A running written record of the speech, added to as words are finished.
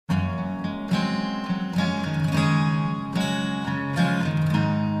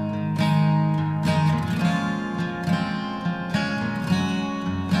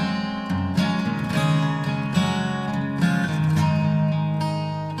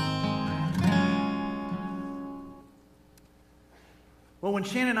Well, when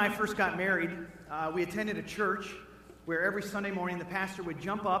Shannon and I first got married, we attended a church where every Sunday morning the pastor would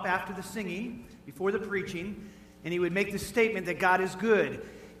jump up after the singing, before the preaching, and he would make the statement that God is good.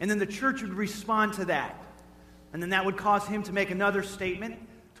 And then the church would respond to that. And then that would cause him to make another statement,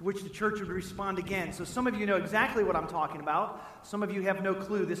 to which the church would respond again. So some of you know exactly what I'm talking about. Some of you have no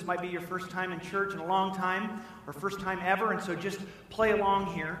clue. This might be your first time in church in a long time, or first time ever, and so just play along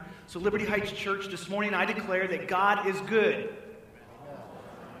here. So Liberty Heights Church, this morning I declare that God is good.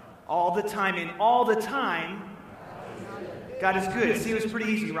 All the time, and all the time, God is good. See, it was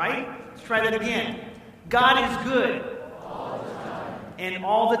pretty easy, right? Let's try that again. God is good. And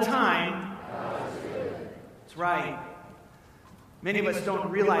all the time, that's right. Many of us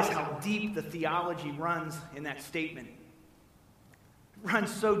don't realize how deep the theology runs in that statement. It runs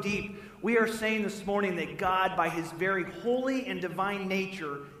so deep. We are saying this morning that God, by his very holy and divine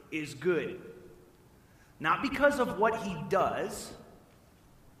nature, is good. Not because of what he does,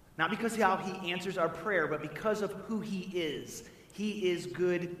 not because of how he answers our prayer, but because of who he is. He is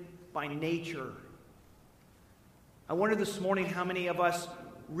good by nature. I wonder this morning how many of us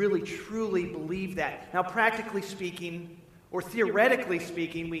really, truly believe that. Now, practically speaking, or theoretically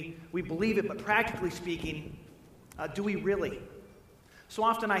speaking, we believe it, but practically speaking, do we really? So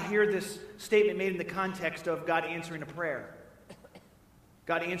often I hear this statement made in the context of God answering a prayer.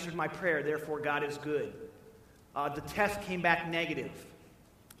 God answered my prayer, therefore God is good. The test came back negative,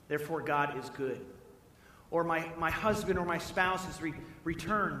 therefore God is good. Or my husband or my spouse has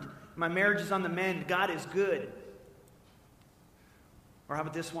returned. My marriage is on the mend, God is good. Or how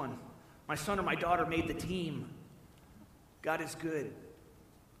about this one? My son or my daughter made the team. God is good.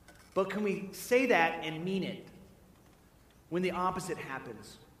 But can we say that and mean it when the opposite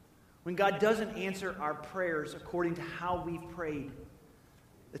happens? When God doesn't answer our prayers according to how we've prayed,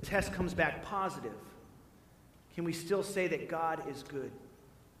 the test comes back positive. Can we still say that God is good?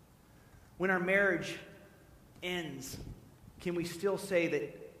 When our marriage ends, can we still say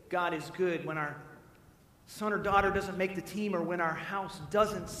that God is good? When our son or daughter doesn't make the team, or when our house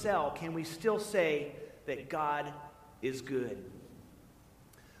doesn't sell, can we still say that God is good?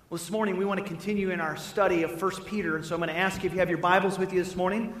 Well, this morning we want to continue in our study of 1 Peter, and so I'm going to ask you if you have your Bibles with you this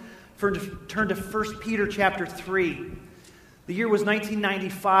morning, turn to 1 Peter chapter 3. The year was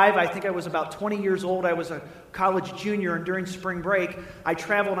 1995. I think I was about 20 years old. I was a college junior, and during spring break, I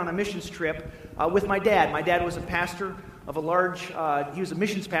traveled on a missions trip with my dad. My dad was a pastor of he was a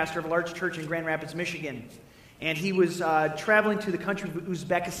missions pastor of a large church in Grand Rapids, Michigan. And he was traveling to the country of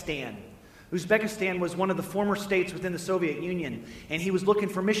Uzbekistan. Uzbekistan was one of the former states within the Soviet Union, and he was looking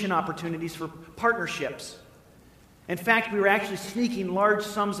for mission opportunities for partnerships. In fact, we were actually sneaking large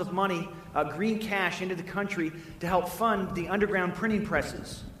sums of money, green cash, into the country to help fund the underground printing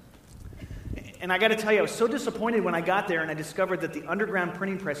presses. And I got to tell you, I was so disappointed when I got there and I discovered that the underground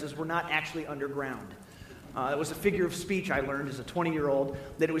printing presses were not actually underground. It was a figure of speech I learned as a 20-year-old,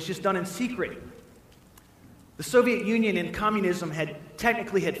 that it was just done in secret. The Soviet Union and communism had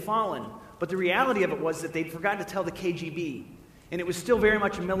fallen, but the reality of it was that they'd forgotten to tell the KGB. And it was still very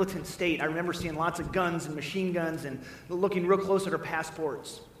much a militant state. I remember seeing lots of guns and machine guns and looking real close at our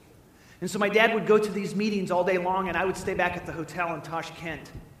passports. And so my dad would go to these meetings all day long, and I would stay back at the hotel in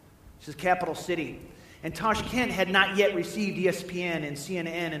Tashkent, which is the capital city. And Tashkent had not yet received ESPN and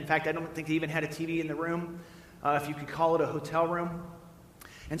CNN. In fact, I don't think they even had a TV in the room, if you could call it a hotel room.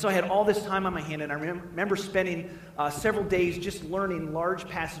 And so I had all this time on my hand, and I remember spending several days just learning large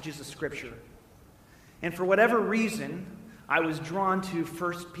passages of Scripture. And for whatever reason, I was drawn to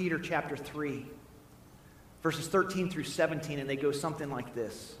 1 Peter chapter 3, verses 13 through 17, and they go something like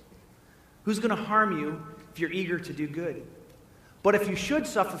this. Who's going to harm you if you're eager to do good? But if you should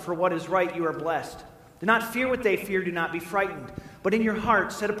suffer for what is right, you are blessed. Do not fear what they fear, do not be frightened. But in your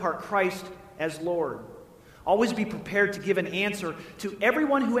heart, set apart Christ as Lord. Always be prepared to give an answer to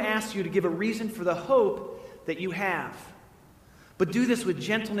everyone who asks you to give a reason for the hope that you have. But do this with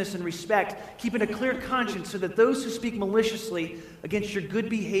gentleness and respect, keeping a clear conscience so that those who speak maliciously against your good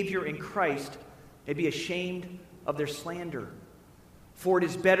behavior in Christ may be ashamed of their slander. For it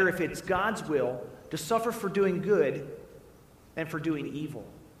is better, if it's God's will, to suffer for doing good than for doing evil.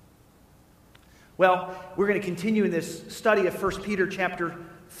 Well, we're going to continue in this study of 1 Peter chapter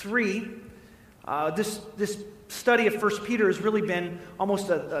 3. This study of 1 Peter has really been almost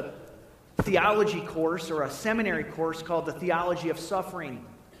a theology course or a seminary course called the Theology of Suffering.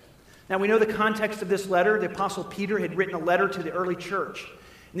 Now, we know the context of this letter. The Apostle Peter had written a letter to the early church.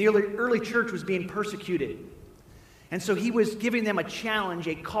 And the early church was being persecuted. And so he was giving them a challenge,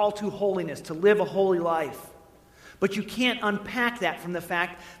 a call to holiness, to live a holy life. But you can't unpack that from the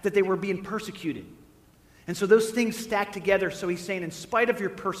fact that they were being persecuted. And so those things stack together. So he's saying, in spite of your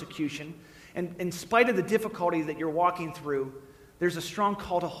persecution, and in spite of the difficulty that you're walking through, there's a strong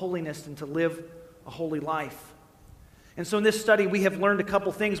call to holiness and to live a holy life. And so in this study, we have learned a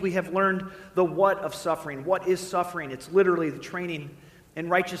couple things. We have learned the what of suffering. What is suffering? It's literally the training in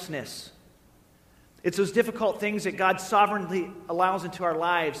righteousness. It's those difficult things that God sovereignly allows into our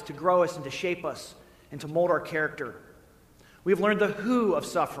lives to grow us and to shape us and to mold our character. We've learned the who of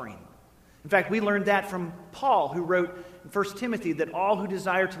suffering. In fact, we learned that from Paul, who wrote in 1 Timothy that all who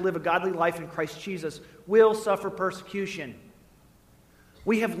desire to live a godly life in Christ Jesus will suffer persecution.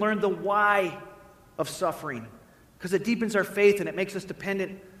 We have learned the why of suffering, because it deepens our faith and it makes us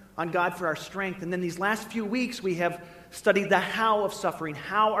dependent on God for our strength. And then these last few weeks, we have studied the how of suffering.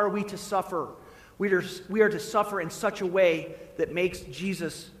 How are we to suffer? We are to suffer in such a way that makes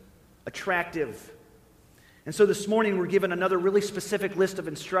Jesus attractive. And so this morning, we're given another really specific list of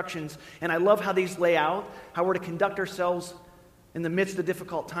instructions. And I love how these lay out, how we're to conduct ourselves in the midst of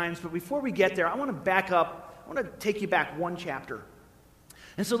difficult times. But before we get there, I want to back up. I want to take you back one chapter.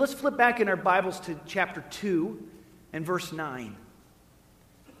 And so let's flip back in our Bibles to chapter 2 and verse 9.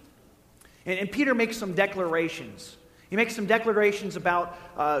 And Peter makes some declarations. He makes some declarations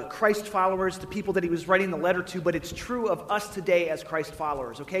about Christ followers, the people that he was writing the letter to, but it's true of us today as Christ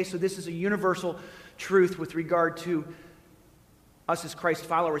followers, okay? So this is a universal truth with regard to us as Christ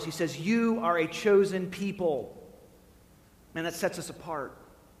followers. He says, you are a chosen people. Man, that sets us apart.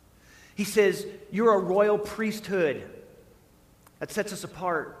 He says, you're a royal priesthood. That sets us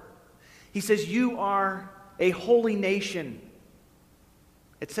apart. He says, you are a holy nation.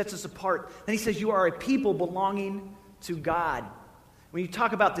 It sets us apart. Then he says, you are a people belonging to God. When you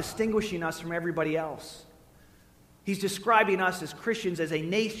talk about distinguishing us from everybody else, he's describing us as Christians as a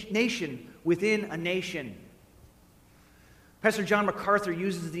nation within a nation. Pastor John MacArthur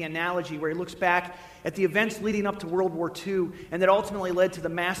uses the analogy where he looks back at the events leading up to World War II and that ultimately led to the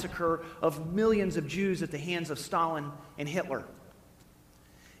massacre of millions of Jews at the hands of Stalin and Hitler.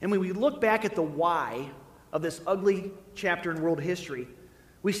 And when we look back at the why of this ugly chapter in world history,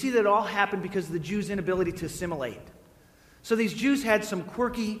 we see that it all happened because of the Jews' inability to assimilate. So these Jews had some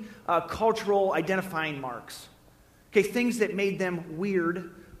quirky cultural identifying marks. Okay, things that made them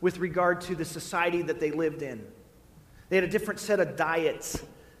weird with regard to the society that they lived in. They had a different set of diets,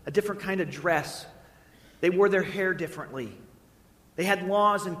 a different kind of dress. They wore their hair differently. They had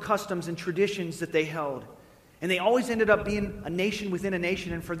laws and customs and traditions that they held. And they always ended up being a nation within a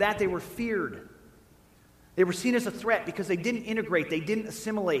nation, and for that they were feared. They were seen as a threat because they didn't integrate, they didn't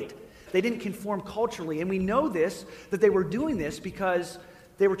assimilate, they didn't conform culturally. And we know this, that they were doing this because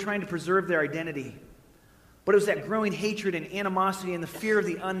they were trying to preserve their identity. But it was that growing hatred and animosity and the fear of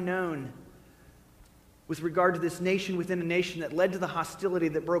the unknown with regard to this nation within a nation that led to the hostility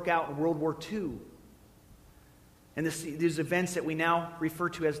that broke out in World War II. And these events that we now refer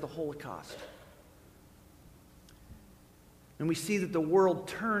to as the Holocaust. And we see that the world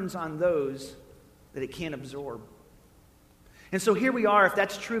turns on those that it can't absorb. And so here we are, if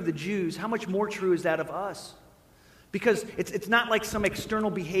that's true of the Jews, how much more true is that of us? Because it's not like some external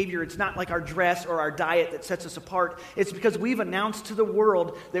behavior, it's not like our dress or our diet that sets us apart. It's because we've announced to the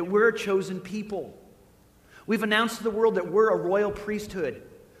world that we're a chosen people. We've announced to the world that we're a royal priesthood.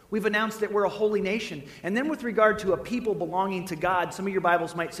 We've announced that we're a holy nation. And then with regard to a people belonging to God, some of your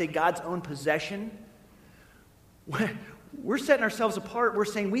Bibles might say God's own possession. We're setting ourselves apart. We're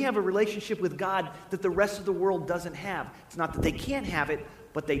saying we have a relationship with God that the rest of the world doesn't have. It's not that they can't have it,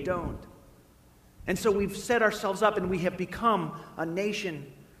 but they don't. And so we've set ourselves up and we have become a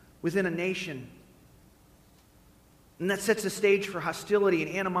nation within a nation. And that sets the stage for hostility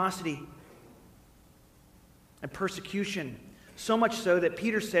and animosity and persecution. So much so that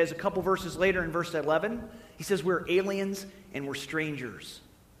Peter says a couple verses later in verse 11, he says we're aliens and we're strangers.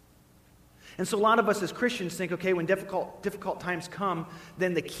 And so a lot of us as Christians think, okay, when difficult times come,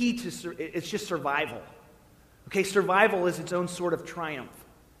 then the key to it's just survival. Okay, survival is its own sort of triumph.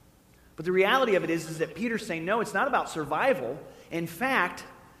 But the reality of it is that Peter's saying, no, it's not about survival. In fact,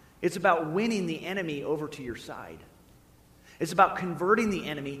 it's about winning the enemy over to your side. It's about converting the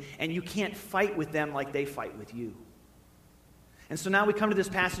enemy, and you can't fight with them like they fight with you. And so now we come to this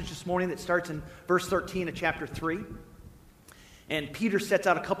passage this morning that starts in verse 13 of chapter 3. And Peter sets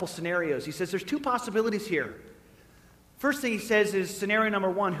out a couple scenarios. He says there's two possibilities here. First thing he says is scenario number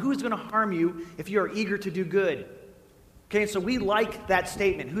one, who's going to harm you if you are eager to do good? Okay, and so we like that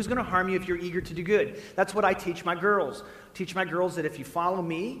statement. Who's going to harm you if you're eager to do good? That's what I teach my girls. I teach my girls that if you follow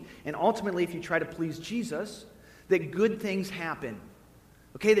me, and ultimately if you try to please Jesus, that good things happen.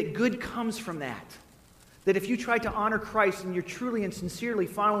 Okay, that good comes from that. That if you try to honor Christ and you're truly and sincerely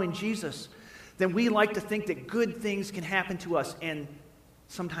following Jesus, then we like to think that good things can happen to us, and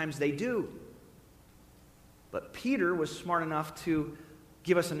sometimes they do. But Peter was smart enough to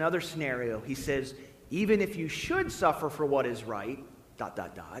give us another scenario. He says, even if you should suffer for what is right, ...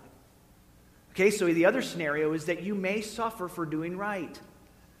 Okay, so the other scenario is that you may suffer for doing right.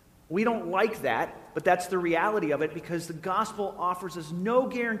 We don't like that, but that's the reality of it, because the gospel offers us no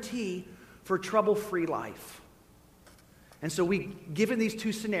guarantee for a trouble-free life. And so given these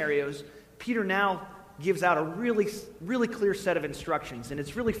two scenarios, Peter now gives out a really, really clear set of instructions, and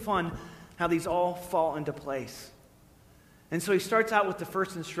it's really fun how these all fall into place. And so he starts out with the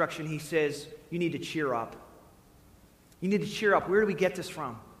first instruction. He says, you need to cheer up. You need to cheer up. Where do we get this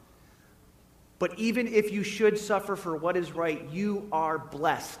from? But even if you should suffer for what is right, you are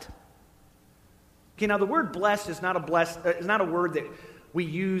blessed. Okay, now the word blessed is not a word that we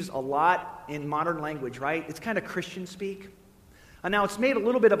use a lot in modern language, right? It's kind of Christian speak. Now, it's made a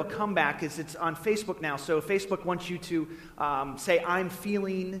little bit of a comeback as it's on Facebook now. So Facebook wants you to say, I'm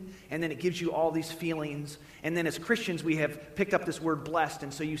feeling, and then it gives you all these feelings. And then as Christians, we have picked up this word blessed.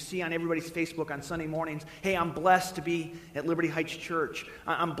 And so you see on everybody's Facebook on Sunday mornings, hey, I'm blessed to be at Liberty Heights Church.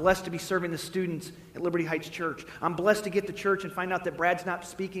 I'm blessed to be serving the students at Liberty Heights Church. I'm blessed to get to church and find out that Brad's not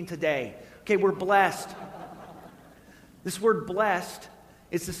speaking today. Okay, we're blessed. This word blessed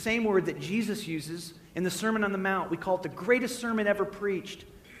is the same word that Jesus uses in the Sermon on the Mount. We call it the greatest sermon ever preached.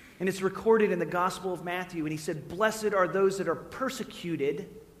 And it's recorded in the Gospel of Matthew. And he said, blessed are those that are persecuted,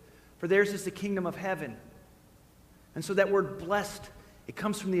 for theirs is the kingdom of heaven. And so that word blessed, it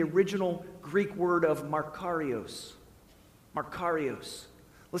comes from the original Greek word of makarios. Makarios.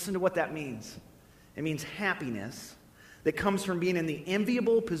 Listen to what that means. It means happiness that comes from being in the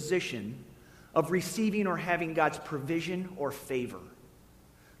enviable position of receiving or having God's provision or favor.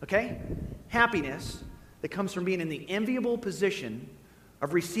 Okay? Happiness that comes from being in the enviable position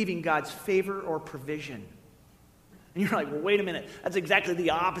of receiving God's favor or provision. And you're like, well, wait a minute. That's exactly the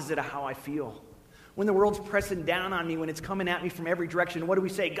opposite of how I feel. When the world's pressing down on me, when it's coming at me from every direction, what do we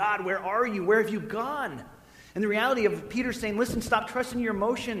say? God, where are you? Where have you gone? And the reality of Peter saying, listen, stop trusting your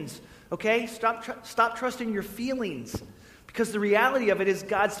emotions, okay? Stop trusting your feelings. Because the reality of it is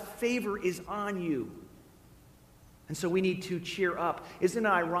God's favor is on you. And so we need to cheer up. Isn't it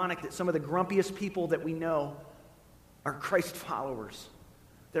ironic that some of the grumpiest people that we know are Christ followers?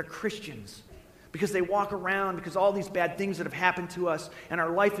 They're Christians. Because they walk around, because all these bad things that have happened to us, and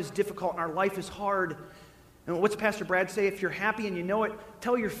our life is difficult, and our life is hard. And what's Pastor Brad say? If you're happy and you know it,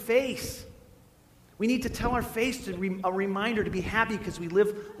 tell your face. We need to tell our face a reminder to be happy because we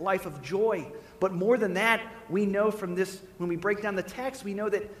live a life of joy. But more than that, we know from this, when we break down the text, we know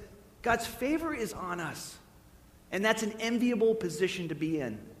that God's favor is on us. And that's an enviable position to be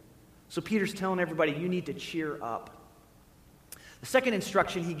in. So Peter's telling everybody, you need to cheer up. The second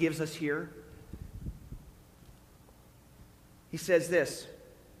instruction he gives us here, he says this.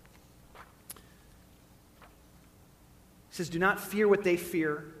 He says, do not fear what they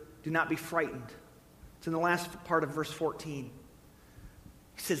fear. Do not be frightened. It's in the last part of verse 14.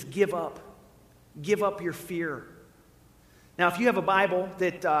 He says, give up. Give up your fear. Now, if you have a Bible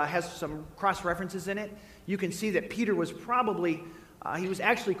that has some cross-references in it, you can see that Peter was he was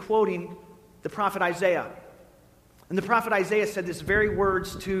actually quoting the prophet Isaiah. And the prophet Isaiah said these very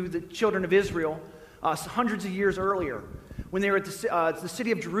words to the children of Israel hundreds of years earlier, when they were at the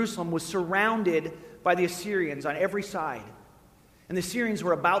city of Jerusalem was surrounded by the Assyrians on every side. And the Assyrians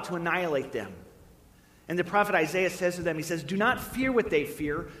were about to annihilate them. And the prophet Isaiah says to them, he says, do not fear what they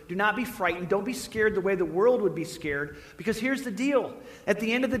fear. Do not be frightened. Don't be scared the way the world would be scared. Because here's the deal. At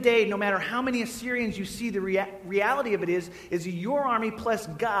the end of the day, no matter how many Assyrians you see, the reality of it is your army plus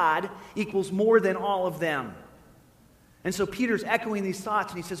God equals more than all of them. And so Peter's echoing these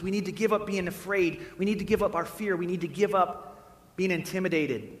thoughts, and he says we need to give up being afraid. We need to give up our fear. We need to give up being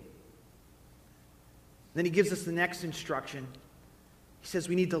intimidated. Then he gives us the next instruction. He says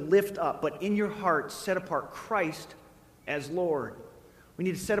we need to lift up, but in your hearts set apart Christ as Lord. We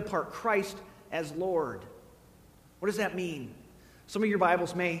need to set apart Christ as Lord. What does that mean? Some of your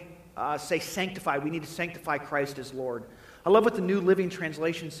Bibles may say sanctify. We need to sanctify Christ as Lord. I love what the New Living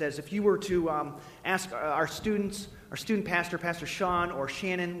Translation says. If you were to ask our students, our student pastor, Pastor Sean or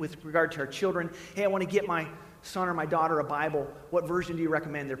Shannon, with regard to our children, hey, I want to get my son or my daughter a Bible, what version do you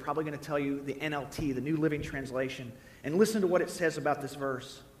recommend? They're probably going to tell you the NLT, the New Living Translation. And listen to what it says about this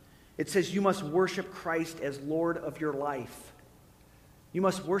verse. It says, you must worship Christ as Lord of your life. You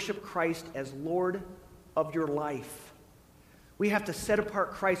must worship Christ as Lord of your life. We have to set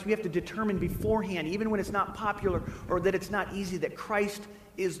apart Christ. We have to determine beforehand, even when it's not popular or that it's not easy, that Christ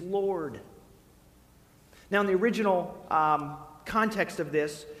is Lord. Now, in the original context of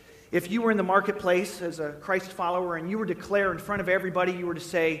this, If you were in the marketplace as a Christ follower and you were to declare in front of everybody, you were to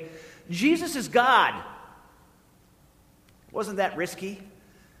say, Jesus is God. Wasn't that risky?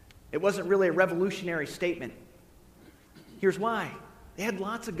 It wasn't really a revolutionary statement. Here's why. They had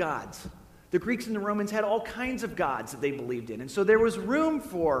lots of gods. The Greeks and the Romans had all kinds of gods that they believed in. And so there was room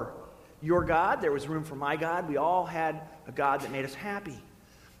for your God. There was room for my God. We all had a God that made us happy.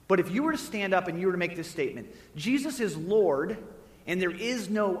 But if you were to stand up and you were to make this statement, Jesus is Lord and there is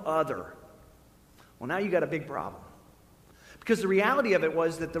no other, well, now you got a big problem. Because the reality of it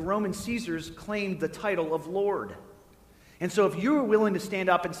was that the Roman Caesars claimed the title of Lord. And so if you were willing to stand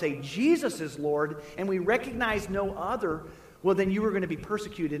up and say, Jesus is Lord, and we recognize no other, well, then you were going to be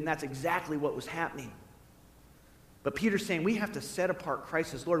persecuted, and that's exactly what was happening. But Peter's saying we have to set apart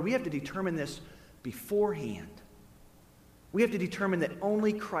Christ as Lord. We have to determine this beforehand. We have to determine that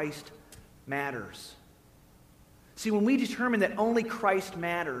only Christ matters. See, when we determine that only Christ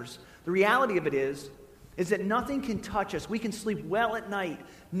matters, the reality of it is that nothing can touch us. We can sleep well at night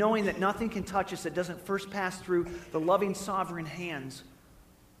knowing that nothing can touch us that doesn't first pass through the loving, sovereign hands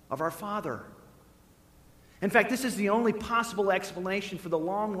of our Father. In fact, this is the only possible explanation for the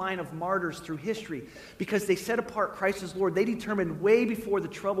long line of martyrs through history, because they set apart Christ as Lord. They determined way before the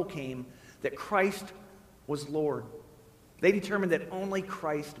trouble came that Christ was Lord. They determined that only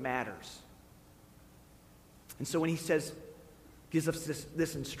Christ matters. And so when he says, gives us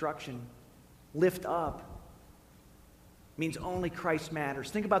this instruction, lift up, means only Christ matters.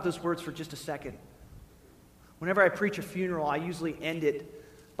 Think about those words for just a second. Whenever I preach a funeral, I usually end it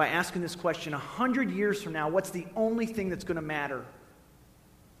by asking this question, 100 years from now, what's the only thing that's going to matter?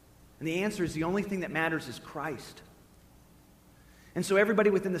 And the answer is the only thing that matters is Christ. And so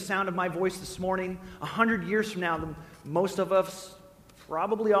everybody within the sound of my voice this morning, 100 years from now, most of us,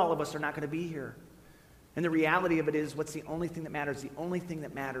 probably all of us, are not going to be here. And the reality of it is, what's the only thing that matters? The only thing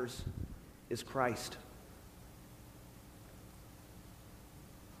that matters is Christ.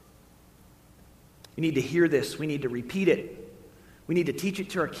 We need to hear this. We need to repeat it. We need to teach it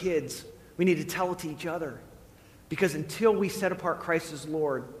to our kids. We need to tell it to each other. Because until we set apart Christ as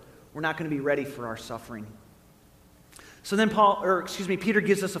Lord, we're not going to be ready for our suffering. So then Peter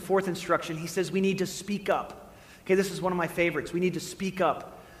gives us a fourth instruction. He says we need to speak up. Okay, this is one of my favorites. We need to speak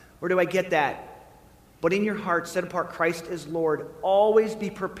up. Where do I get that? But in your heart, set apart Christ as Lord. Always be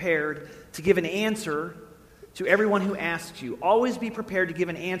prepared to give an answer to everyone who asks you. Always be prepared to give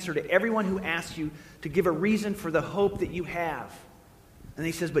an answer to everyone who asks you, to give a reason for the hope that you have. And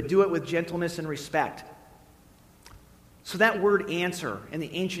he says, but do it with gentleness and respect. So that word answer in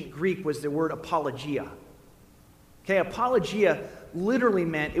the ancient Greek was the word apologia. Okay, apologia literally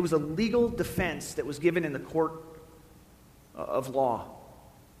meant it was a legal defense that was given in the court of law.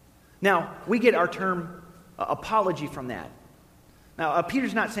 Now, we get our term apology from that. Now,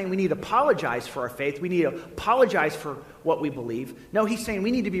 Peter's not saying we need to apologize for our faith. We need to apologize for what we believe. No, he's saying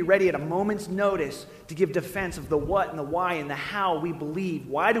we need to be ready at a moment's notice to give defense of the what and the why and the how we believe.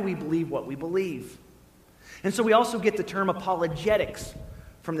 Why do we believe what we believe? And so we also get the term apologetics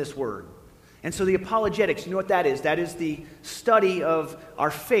from this word. And so the apologetics, you know what that is? That is the study of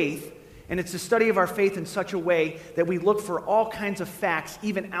our faith. And it's the study of our faith in such a way that we look for all kinds of facts,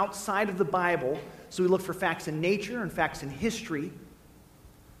 even outside of the Bible. So we look for facts in nature and facts in history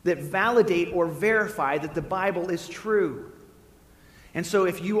that validate or verify that the Bible is true. And so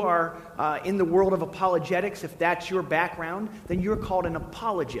if you are in the world of apologetics, if that's your background, then you're called an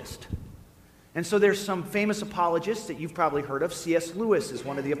apologist. And so there's some famous apologists that you've probably heard of. C.S. Lewis is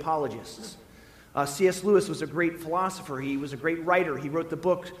one of the apologists. C.S. Lewis was a great philosopher. He was a great writer. He wrote the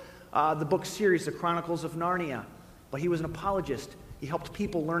book series, The Chronicles of Narnia. But he was an apologist. He helped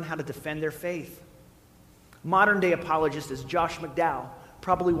people learn how to defend their faith. Modern-day apologist is Josh McDowell,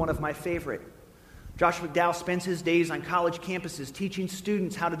 probably one of my favorite. Josh McDowell spends his days on college campuses teaching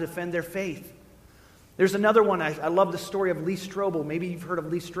students how to defend their faith. There's another one. I love the story of Lee Strobel. Maybe you've heard of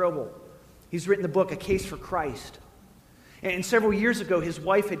Lee Strobel. He's written the book, A Case for Christ. And several years ago, his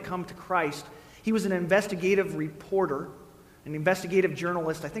wife had come to Christ. He was an investigative reporter, an investigative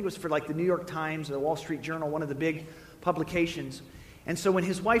journalist. I think it was for like the New York Times or the Wall Street Journal, one of the big publications. And so when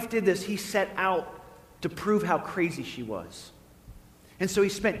his wife did this, he set out to prove how crazy she was. And so he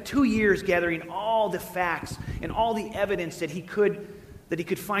spent 2 years gathering all the facts and all the evidence that he could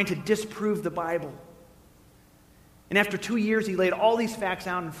find to disprove the Bible. And after 2 years, he laid all these facts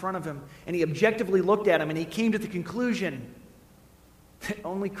out in front of him, and he objectively looked at them, and he came to the conclusion that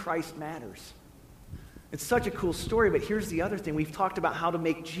only Christ matters. It's such a cool story, but here's the other thing. We've talked about how to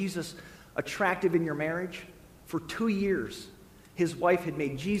make Jesus attractive in your marriage. For 2 years, his wife had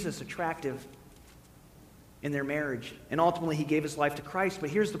made Jesus attractive in their marriage. And ultimately, he gave his life to Christ. But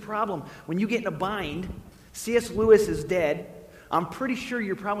here's the problem. When you get in a bind, C.S. Lewis is dead. I'm pretty sure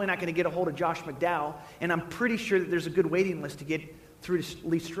you're probably not going to get a hold of Josh McDowell. And I'm pretty sure that there's a good waiting list to get through to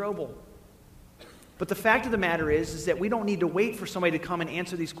Lee Strobel. But the fact of the matter is that we don't need to wait for somebody to come and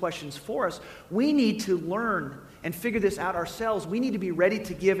answer these questions for us. We need to learn and figure this out ourselves. We need to be ready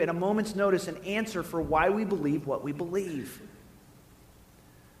to give at a moment's notice an answer for why we believe what we believe.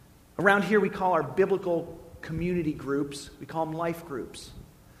 Around here we call our biblical community groups, we call them life groups.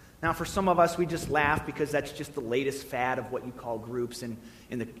 Now for some of us we just laugh because that's just the latest fad of what you call groups in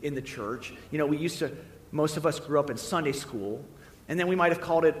the church. You know, most of us grew up in Sunday school, and then we might have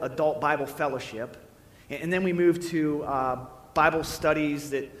called it adult Bible fellowship. And then we moved to Bible studies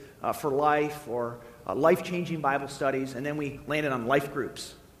that for life or life-changing Bible studies, and then we landed on life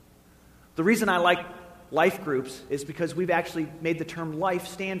groups. The reason I like life groups is because we've actually made the term life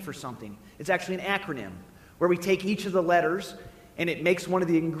stand for something. It's actually an acronym where we take each of the letters and it makes one of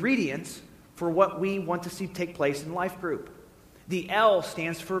the ingredients for what we want to see take place in life group. The L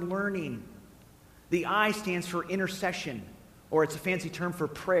stands for learning. The I stands for intercession, or it's a fancy term for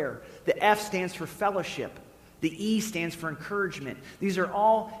prayer. The F stands for fellowship. The E stands for encouragement. These are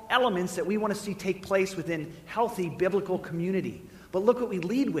all elements that we want to see take place within healthy biblical community. But look what we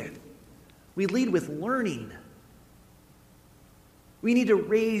lead with. We lead with learning. We need to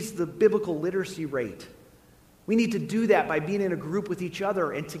raise the biblical literacy rate. We need to do that by being in a group with each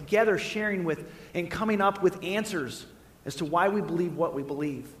other and together sharing with and coming up with answers as to why we believe what we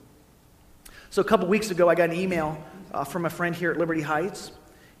believe. So a couple weeks ago, I got an email from a friend here at Liberty Heights,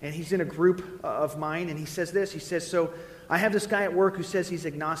 and he's in a group of mine, and he says this. He says, so I have this guy at work who says he's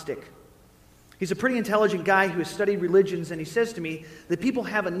agnostic. He's a pretty intelligent guy who has studied religions, and he says to me that people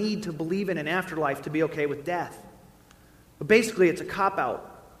have a need to believe in an afterlife to be okay with death. But basically, it's a cop-out.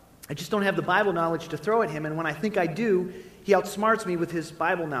 I just don't have the Bible knowledge to throw at him, and when I think I do, he outsmarts me with his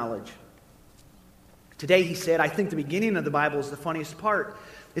Bible knowledge. Today, he said, I think the beginning of the Bible is the funniest part.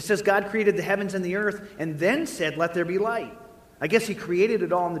 It says God created the heavens and the earth and then said, let there be light. I guess he created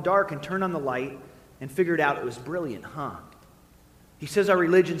it all in the dark and turned on the light and figured out it was brilliant, huh? He says our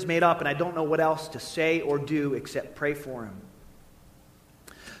religion's made up and I don't know what else to say or do except pray for him.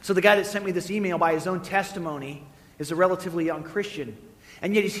 So the guy that sent me this email by his own testimony is a relatively young Christian.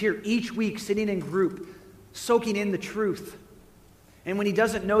 And yet he's here each week sitting in group, soaking in the truth. And when he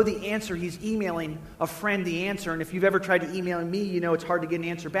doesn't know the answer, he's emailing a friend the answer. And if you've ever tried to email me, you know it's hard to get an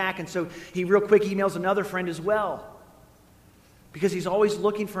answer back. And so he real quick emails another friend as well. Because he's always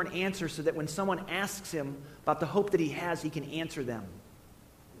looking for an answer so that when someone asks him about the hope that he has, he can answer them.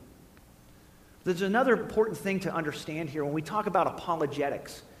 There's another important thing to understand here. When we talk about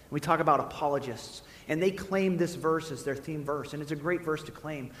apologetics, we talk about apologists, and they claim this verse as their theme verse, and it's a great verse to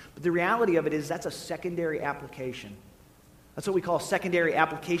claim. But the reality of it is that's a secondary application. That's what we call secondary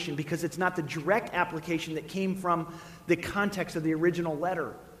application because it's not the direct application that came from the context of the original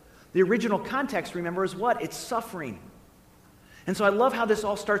letter. The original context, remember, is what? It's suffering. And so I love how this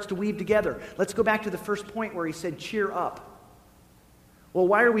all starts to weave together. Let's go back to the first point where he said, cheer up. Well,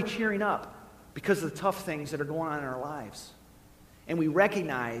 why are we cheering up? Because of the tough things that are going on in our lives. And we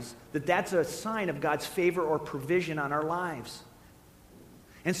recognize that that's a sign of God's favor or provision on our lives.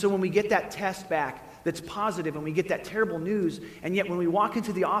 And so when we get that test back that's positive and we get that terrible news, and yet when we walk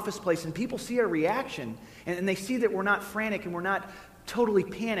into the office place and people see our reaction and they see that we're not frantic and we're not totally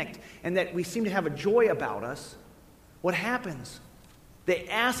panicked and that we seem to have a joy about us, what happens? They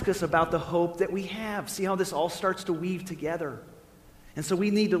ask us about the hope that we have. See how this all starts to weave together. And so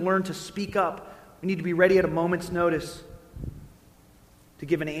we need to learn to speak up. We need to be ready at a moment's notice to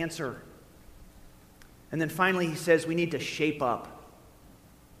give an answer. And then finally he says we need to shape up.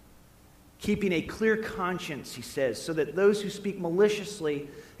 Keeping a clear conscience, he says, so that those who speak maliciously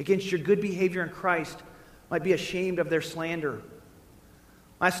against your good behavior in Christ might be ashamed of their slander.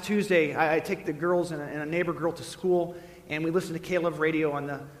 Last Tuesday, I take the girls and a neighbor girl to school, and we listen to K-Love Radio on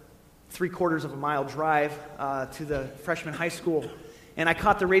the 3/4 of a mile drive to the freshman high school. And I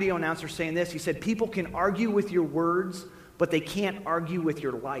caught the radio announcer saying this. He said, people can argue with your words, but they can't argue with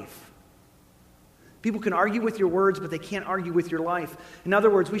your life. People can argue with your words, but they can't argue with your life. In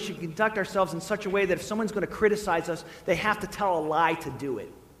other words, we should conduct ourselves in such a way that if someone's going to criticize us, they have to tell a lie to do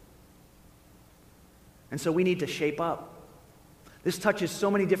it. And so we need to shape up. This touches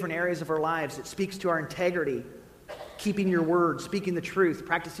so many different areas of our lives. It speaks to our integrity, keeping your word, speaking the truth,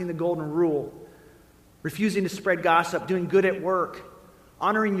 practicing the golden rule, refusing to spread gossip, doing good at work,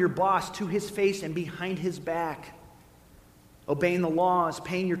 honoring your boss to his face and behind his back, obeying the laws,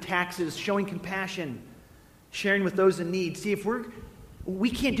 paying your taxes, showing compassion, sharing with those in need. See, if we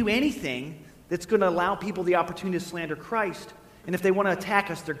can't do anything that's going to allow people the opportunity to slander Christ. And if they want to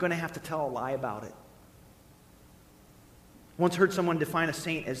attack us, they're going to have to tell a lie about it. I once heard someone define a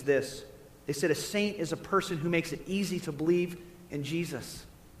saint as this. They said a saint is a person who makes it easy to believe in Jesus.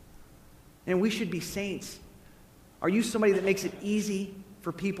 And we should be saints. Are you somebody that makes it easy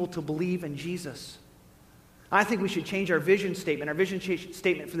for people to believe in Jesus? I think we should change our vision statement. Our vision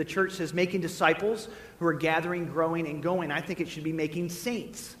statement for the church says making disciples who are gathering, growing, and going. I think it should be making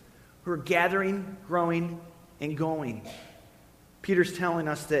saints who are gathering, growing, and going. Peter's telling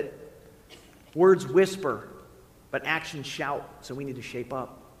us that words whisper, but actions shout, so we need to shape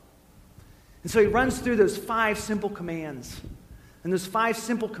up. And so he runs through those 5 simple commands. And those 5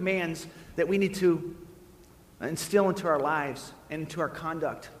 simple commands that we need to instill into our lives and into our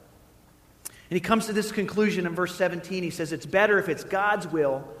conduct. And he comes to this conclusion in verse 17. He says, it's better if it's God's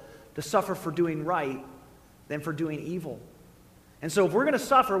will to suffer for doing right than for doing evil. And so if we're going to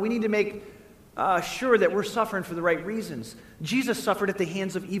suffer, we need to make sure that we're suffering for the right reasons. Jesus suffered at the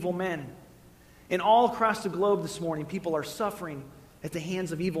hands of evil men. And all across the globe this morning, people are suffering at the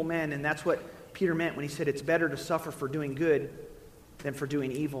hands of evil men. And that's what Peter meant when he said it's better to suffer for doing good than for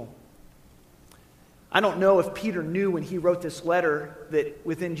doing evil. I don't know if Peter knew when he wrote this letter that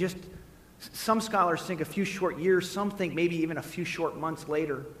within just, some scholars think a few short years, some think maybe even a few short months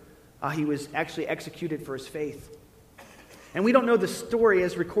later, he was actually executed for his faith. And we don't know the story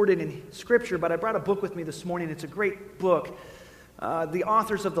as recorded in Scripture, but I brought a book with me this morning. It's a great book. The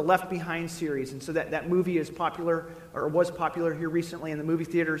authors of the Left Behind series, and so that movie is popular, or was popular here recently in the movie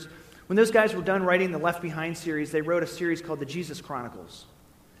theaters. When those guys were done writing the Left Behind series, they wrote a series called the Jesus Chronicles.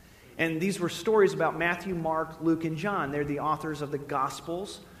 And these were stories about Matthew, Mark, Luke, and John. They're the authors of the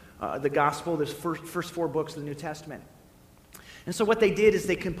Gospels. The Gospel, the first 4 books of the New Testament. And so what they did is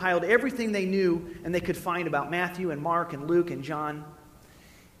they compiled everything they knew and they could find about Matthew and Mark and Luke and John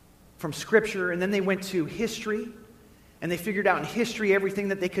from Scripture. And then they went to history and they figured out in history everything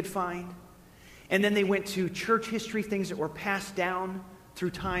that they could find. And then they went to church history, things that were passed down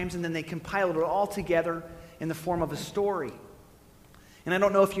through times, and then they compiled it all together in the form of a story. And I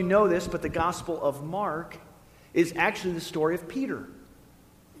don't know if you know this, but the Gospel of Mark is actually the story of Peter.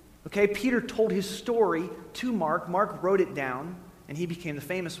 Okay, Peter told his story to Mark. Mark wrote it down, and he became the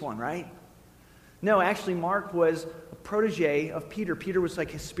famous one, right? No, actually, Mark was a protege of Peter. Peter was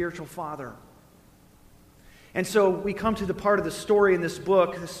like his spiritual father. And so we come to the part of the story in this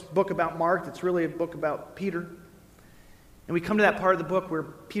book about Mark, that's really a book about Peter. And we come to that part of the book where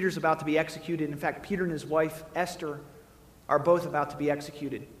Peter's about to be executed. In fact, Peter and his wife, Esther, are both about to be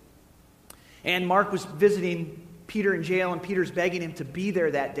executed. And Mark was visiting Peter in jail, and Peter's begging him to be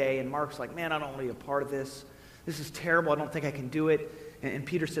there that day. And Mark's like, man, I don't want to be a part of this. This is terrible. I don't think I can do it. And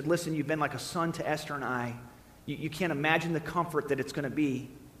Peter said, listen, you've been like a son to Esther and I. You can't imagine the comfort that it's going to be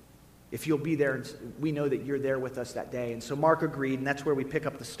if you'll be there, and we know that you're there with us that day. And so Mark agreed, and that's where we pick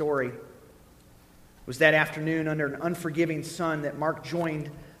up the story. It was that afternoon under an unforgiving sun that Mark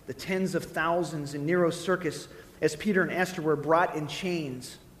joined the tens of thousands in Nero's circus as Peter and Esther were brought in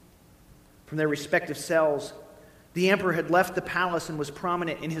chains from their respective cells. The emperor had left the palace and was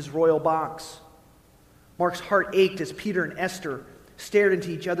prominent in his royal box. Mark's heart ached as Peter and Esther stared into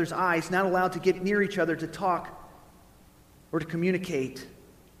each other's eyes, not allowed to get near each other to talk or to communicate.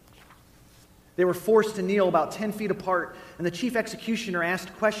 They were forced to kneel about 10 feet apart, and the chief executioner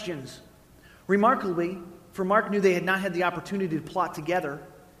asked questions. Remarkably, for Mark knew they had not had the opportunity to plot together,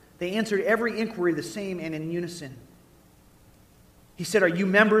 they answered every inquiry the same and in unison. He said, "Are you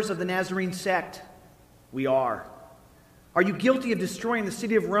members of the Nazarene sect?" "We are." "Are you guilty of destroying the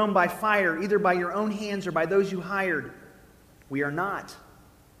city of Rome by fire, either by your own hands or by those you hired?" "We are not."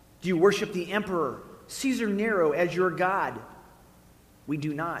 "Do you worship the emperor, Caesar Nero, as your god?" "We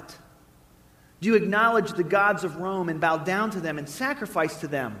do not." "Do you acknowledge the gods of Rome and bow down to them and sacrifice to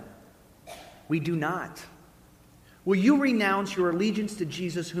them?" "We do not." "Will you renounce your allegiance to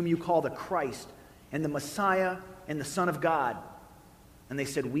Jesus, whom you call the Christ and the Messiah and the Son of God?" And they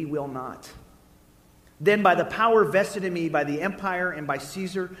said, "We will not." "Then by the power vested in me by the empire and by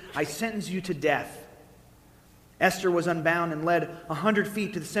Caesar, I sentence you to death." Esther was unbound and led 100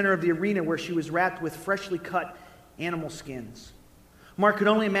 feet to the center of the arena where she was wrapped with freshly cut animal skins. Mark could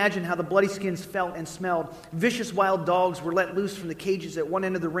only imagine how the bloody skins felt and smelled. Vicious wild dogs were let loose from the cages at one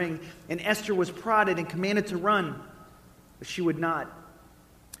end of the ring, and Esther was prodded and commanded to run, but she would not.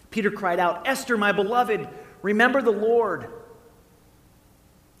 Peter cried out, "Esther, my beloved, remember the Lord."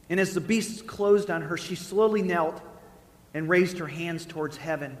 And as the beasts closed on her, she slowly knelt and raised her hands towards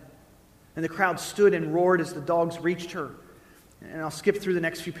heaven. And the crowd stood and roared as the dogs reached her. And I'll skip through the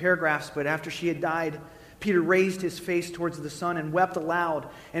next few paragraphs, but after she had died, Peter raised his face towards the sun and wept aloud,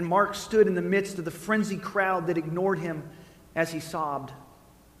 and Mark stood in the midst of the frenzied crowd that ignored him as he sobbed.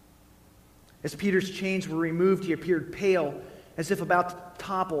 As Peter's chains were removed, he appeared pale, as if about to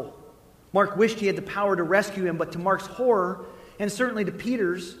topple. Mark wished he had the power to rescue him, but to Mark's horror, and certainly to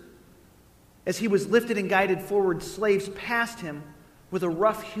Peter's, as he was lifted and guided forward, slaves passed him with a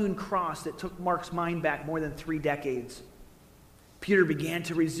rough-hewn cross that took Mark's mind back more than 3 decades. Peter began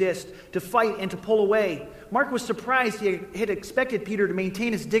to resist, to fight, and to pull away. Mark was surprised. He had expected Peter to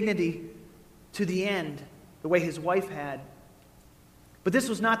maintain his dignity to the end, the way his wife had. But this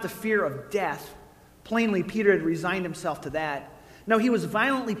was not the fear of death. Plainly, Peter had resigned himself to that. No, he was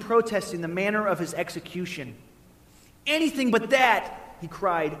violently protesting the manner of his execution. "Anything but that," he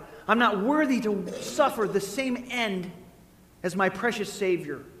cried. "I'm not worthy to suffer the same end as my precious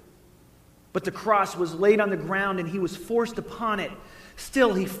Savior." But the cross was laid on the ground and he was forced upon it.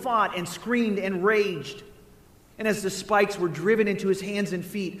 Still he fought and screamed and raged. And as the spikes were driven into his hands and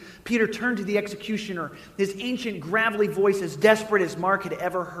feet, Peter turned to the executioner, his ancient gravelly voice as desperate as Mark had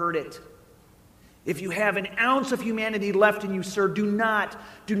ever heard it. "If you have an ounce of humanity left in you, sir, do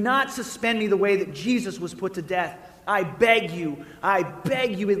not suspend me the way that Jesus was put to death. I beg you,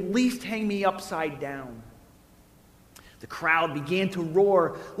 at least hang me upside down." The crowd began to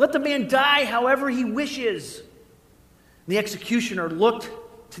roar, "Let the man die however he wishes." The executioner looked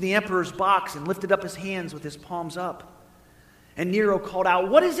to the emperor's box and lifted up his hands with his palms up. And Nero called out,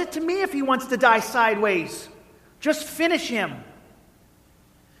 "What is it to me if he wants to die sideways? Just finish him."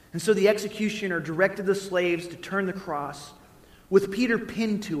 And so the executioner directed the slaves to turn the cross, with Peter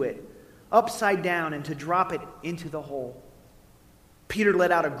pinned to it, upside down, and to drop it into the hole. Peter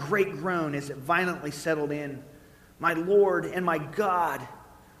let out a great groan as it violently settled in. "My Lord and my God,"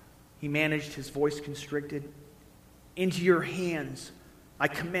 he managed, his voice constricted, "into your hands I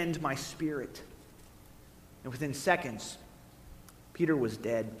commend my spirit." And within seconds, Peter was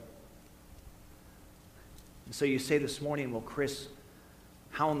dead. And so you say this morning, "Well, Chris,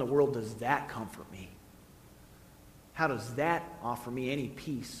 how in the world does that comfort me? How does that offer me any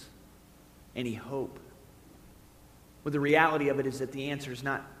peace, any hope?" Well, the reality of it is that the answer is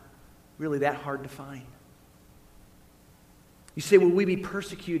not really that hard to find. You say, "Will we be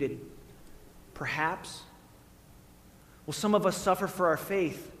persecuted?" Perhaps. Will some of us suffer for our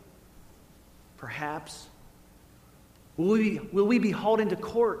faith? Perhaps. Will we be hauled into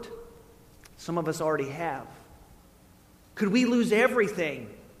court? Some of us already have. Could we lose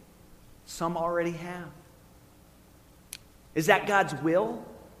everything? Some already have. Is that God's will?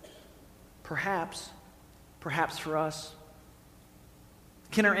 Perhaps. Perhaps for us.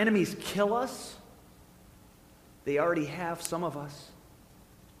 Can our enemies kill us? They already have, some of us.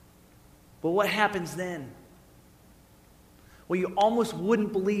 But what happens then? Well, you almost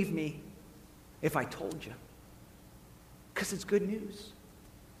wouldn't believe me if I told you. Because it's good news.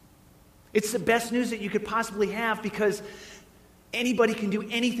 It's the best news that you could possibly have, because anybody can do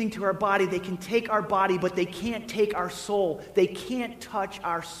anything to our body. They can take our body, but they can't take our soul. They can't touch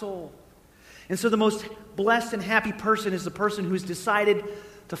our soul. And so the most blessed and happy person is the person who's decided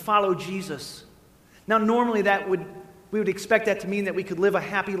to follow Jesus. Now, normally we would expect that to mean that we could live a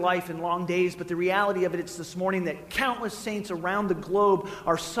happy life in long days, but the reality of it is this morning that countless saints around the globe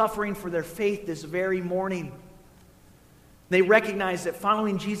are suffering for their faith this very morning. They recognize that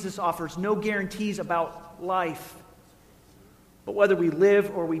following Jesus offers no guarantees about life, but whether we live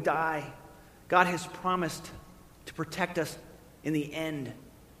or we die, God has promised to protect us in the end.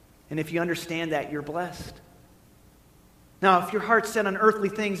 And if you understand that, you're blessed. Now, if your heart's set on earthly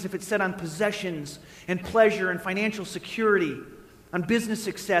things, if it's set on possessions and pleasure and financial security, on business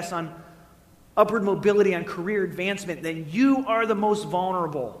success, on upward mobility, on career advancement, then you are the most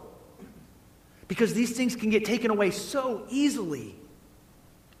vulnerable. Because these things can get taken away so easily.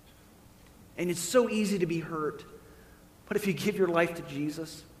 And it's so easy to be hurt. But if you give your life to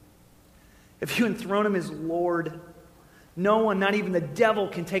Jesus, if you enthrone him as Lord, no one, not even the devil,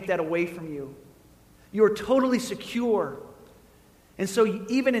 can take that away from you. You are totally secure. And so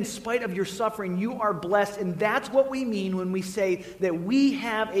even in spite of your suffering, you are blessed. And that's what we mean when we say that we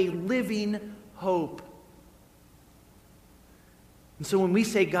have a living hope. And so when we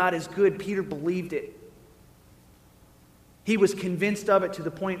say God is good, Peter believed it. He was convinced of it to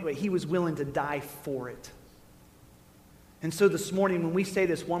the point where he was willing to die for it. And so this morning, when we say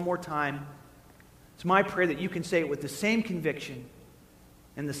this one more time, it's my prayer that you can say it with the same conviction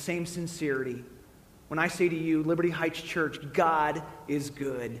and the same sincerity. When I say to you, Liberty Heights Church, God is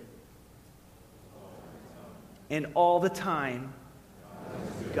good. And all the time,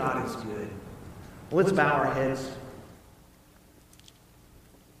 God is good. Well, let's bow our heads.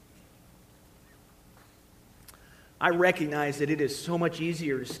 I recognize that it is so much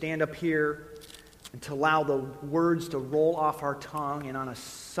easier to stand up here and to allow the words to roll off our tongue. And on a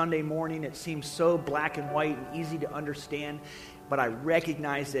Sunday morning, it seems so black and white and easy to understand. But I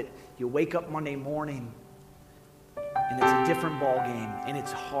recognize that you wake up Monday morning and it's a different ball game, and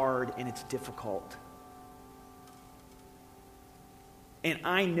it's hard and it's difficult. And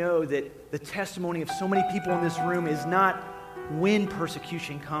I know that the testimony of so many people in this room is not when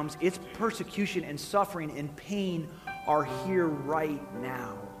persecution comes. It's persecution and suffering and pain are here right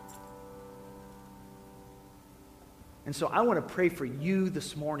now. And so I want to pray for you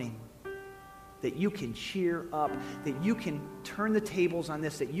this morning that you can cheer up, that you can turn the tables on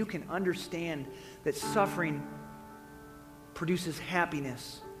this, that you can understand that suffering produces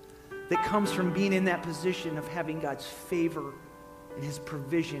happiness that comes from being in that position of having God's favor and His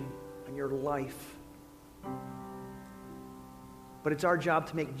provision on your life. But it's our job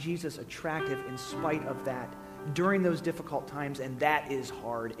to make Jesus attractive in spite of that during those difficult times, and that is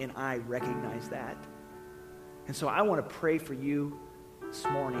hard, and I recognize that. And so I want to pray for you this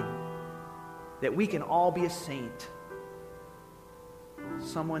morning that we can all be a saint,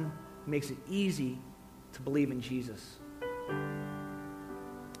 someone who makes it easy to believe in Jesus.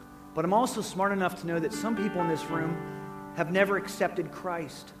 But I'm also smart enough to know that some people in this room have never accepted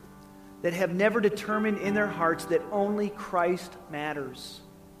Christ, that have never determined in their hearts that only Christ matters.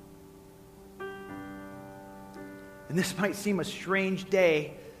 And this might seem a strange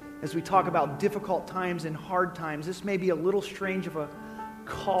day as we talk about difficult times and hard times. This may be a little strange of a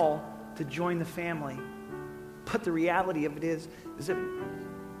call to join the family. But the reality of it is that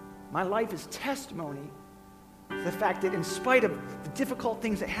my life is testimony to the fact that in spite of the difficult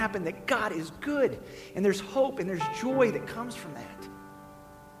things that happen, that God is good, and there's hope and there's joy that comes from that.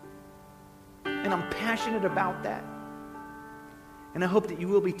 And I'm passionate about that. And I hope that you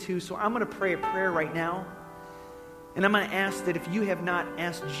will be too. So I'm going to pray a prayer right now. And I'm going to ask that if you have not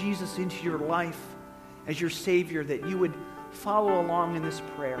asked Jesus into your life as your Savior, that you would follow along in this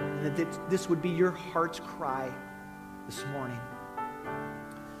prayer, and that this would be your heart's cry this morning.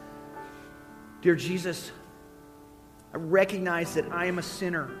 Dear Jesus, I recognize that I am a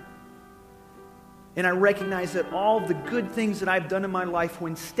sinner. And I recognize that all of the good things that I've done in my life,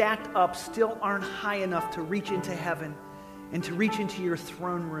 when stacked up, still aren't high enough to reach into heaven and to reach into your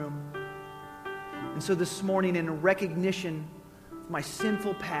throne room. And so this morning, in recognition of my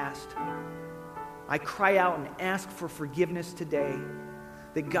sinful past, I cry out and ask for forgiveness today,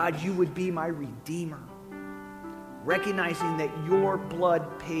 that God, you would be my Redeemer, recognizing that your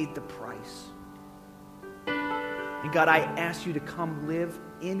blood paid the price. And God, I ask you to come live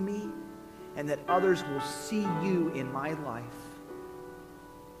in me, and that others will see you in my life.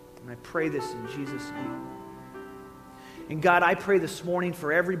 And I pray this in Jesus' name. And God, I pray this morning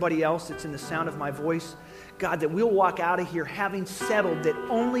for everybody else that's in the sound of my voice, God, that we'll walk out of here having settled that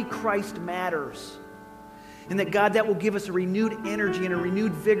only Christ matters. And that, God, that will give us a renewed energy and a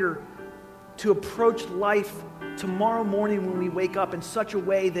renewed vigor to approach life tomorrow morning when we wake up in such a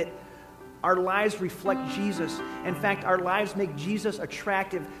way that our lives reflect Jesus. In fact, our lives make Jesus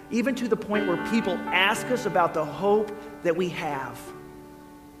attractive, even to the point where people ask us about the hope that we have.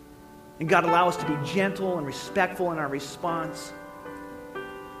 And God, allow us to be gentle and respectful in our response.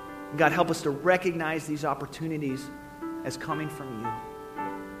 And God, help us to recognize these opportunities as coming from you.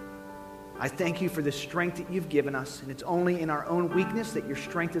 I thank you for the strength that you've given us, and it's only in our own weakness that your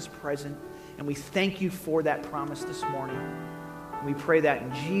strength is present. And we thank you for that promise this morning. We pray that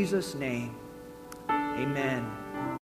in Jesus' name. Amen.